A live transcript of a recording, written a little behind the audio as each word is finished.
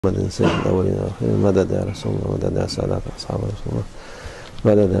محمد سيد الأولين والآخرين مدد يا رسول الله مدد يا سادات أصحاب رسول الله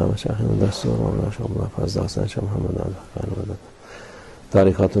مدد يا مشايخنا الدستور وما شاء الله فازد حسن شيخ محمد علي مدد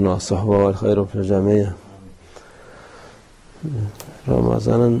طريقتنا الصحبة والخير في الجميع.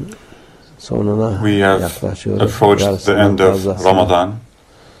 Ramazan'ın sonuna yaklaşıyoruz. We have approached the end of Ramadan.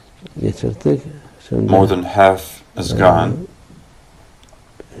 Geçirdik. Şimdi More than half is gone.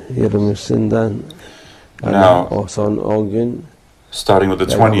 20'sinden Now, o son 10 gün starting with the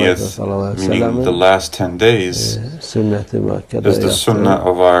 20th, meaning the last 10 days, is the sunnah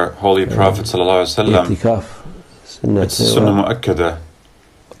of our Holy Prophet ﷺ. It's the sunnah mu'akkada,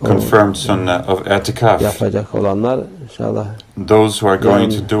 confirmed sunnah of Itikaf. Those who are going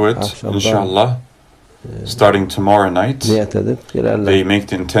to do it, inshallah, starting tomorrow night, they make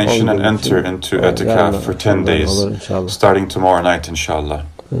the intention and enter into Itikaf for 10 days, starting tomorrow night, inshallah.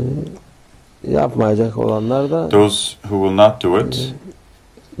 Yapmayacak olanlar da those who will not do it,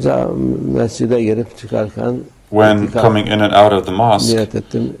 mescide girip çıkarken when coming in and out of the mosque,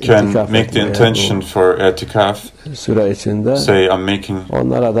 can make the intention for Itikaf, say I'm making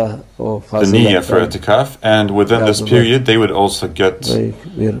the niyyah for Itikaf, and within this period they would also get the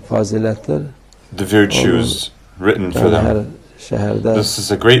virtues written for them. This is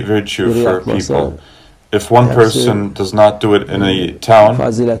a great virtue for people. If one person does not do it in a town,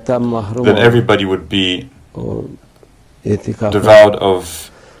 then everybody would be devoid of,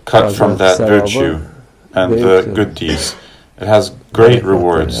 cut from that virtue and the good deeds. It has great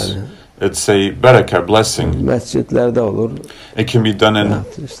rewards. It's a barakah, blessing. It can be done in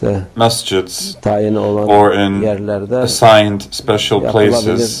masjids or in assigned special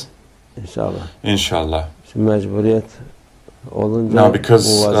places, inshallah. Now,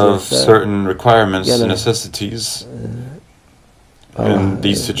 because of certain requirements and necessities in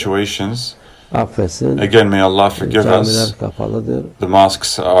these situations, again, may Allah forgive us. The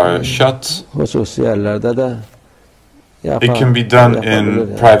mosques are shut. It can be done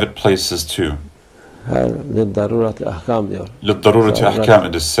in private places too. لِلضَّرُورَةِ أَحْكَامٍ,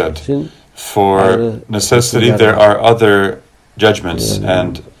 it is said. For necessity, there are other judgments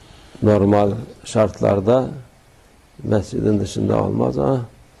and normal şartlarda mescidin dışında olmaz ama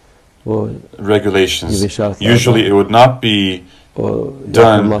bu regulations. Usually it would not be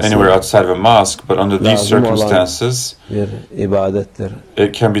done anywhere outside of a mosque, but under these circumstances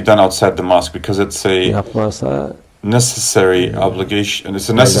it can be done outside the mosque because it's a necessary obligation, it's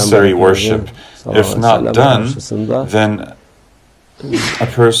a necessary worship. If not done, then a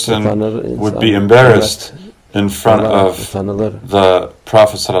person would be embarrassed in front of the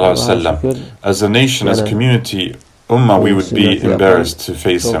Prophet ﷺ. As a nation, as a community, Ummah, we would be embarrassed to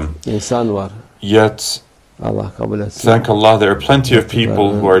face him. Yet, thank Allah, there are plenty of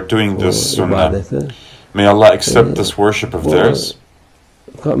people who are doing this sunnah. May Allah accept this worship of theirs.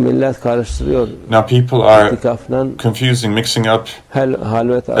 Now people are confusing, mixing up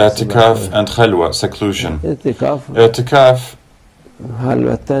Itikaf and Khalwa, seclusion. Itikaf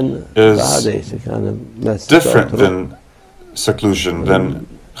is different than seclusion, than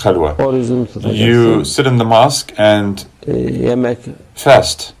Khalwa. You sit in the mosque and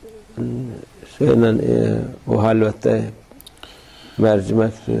fast. In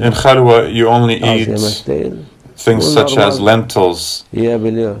Khalwa, you only eat things such as lentils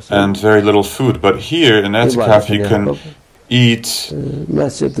and very little food. But here in Itikaf, you can eat.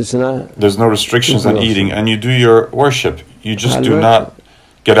 There's no restrictions on eating, and you do your worship. You just do not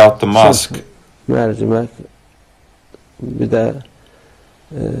get out the mosque.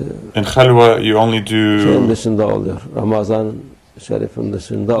 In Khalwa, you only do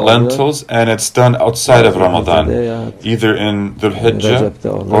lentils, and it's done outside of Ramadan, either in Dhul Hijjah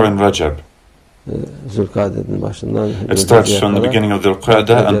or in Rajab. It starts from the beginning of Dhul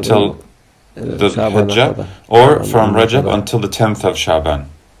Qa'dah until Dhul Hijjah, or from Rajab until the 10th of Shaban.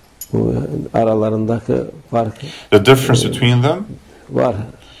 The difference between them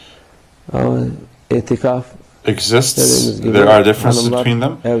exists. There are differences between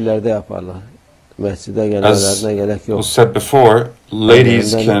them. As was said before,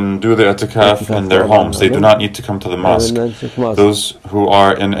 ladies can do the Itikaf in their homes. They do not need to come to the mosque. Those who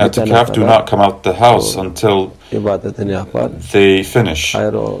are in Itikaf do not come out the house until they finish.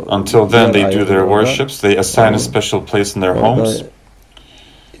 Until then, they do their worships. They assign a special place in their homes,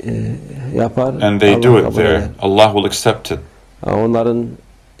 and they do it there. Allah will accept it.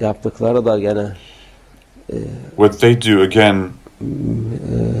 What they do, again,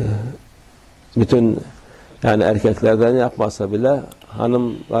 bütün yani erkeklerden yapmasa bile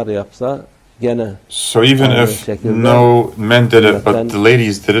hanımlar yapsa gene so even if no men did it but the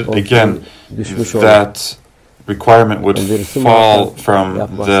ladies did it, again that requirement would fall from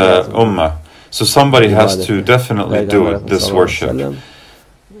the ummah. So somebody has to definitely do it, this worship.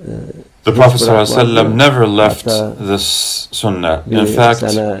 The Prophet ﷺ never left this sunnah. In fact,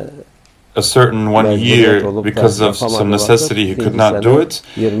 a certain 1 year, because of some necessity, he could not do it.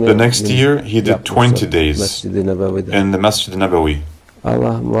 The next year, he did 20 days in the Masjid Nabawi.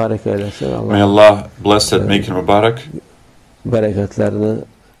 May Allah bless it, make it Mubarak,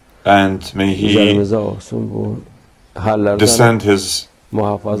 and may He descend His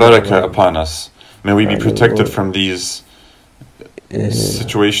barakah upon us. May we be protected from these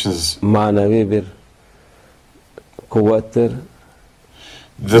situations.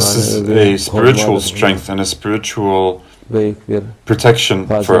 This is a spiritual strength and a spiritual protection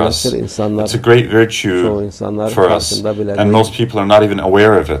for us. It's a great virtue for us, and most people are not even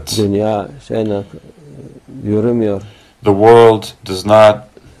aware of it. The world does not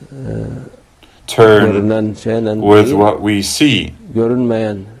turn with what we see.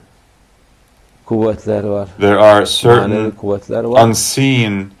 There are certain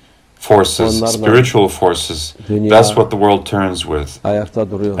unseen forces, spiritual forces. That's what the world turns with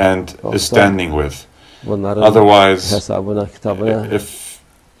and is standing with. Otherwise, if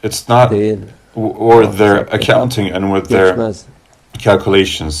it's not, or their accounting and with their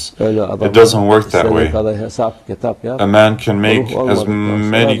calculations, it doesn't work that way. A man can make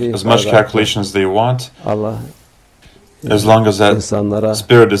as much calculations they want. As long as that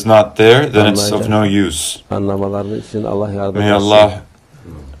spirit is not there, then it's of no use. May Allah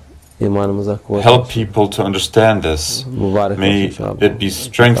help people to understand this. May it be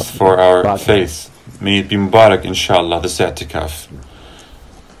strength for our faith. May it be Mubarak, inshallah, this Itikaf.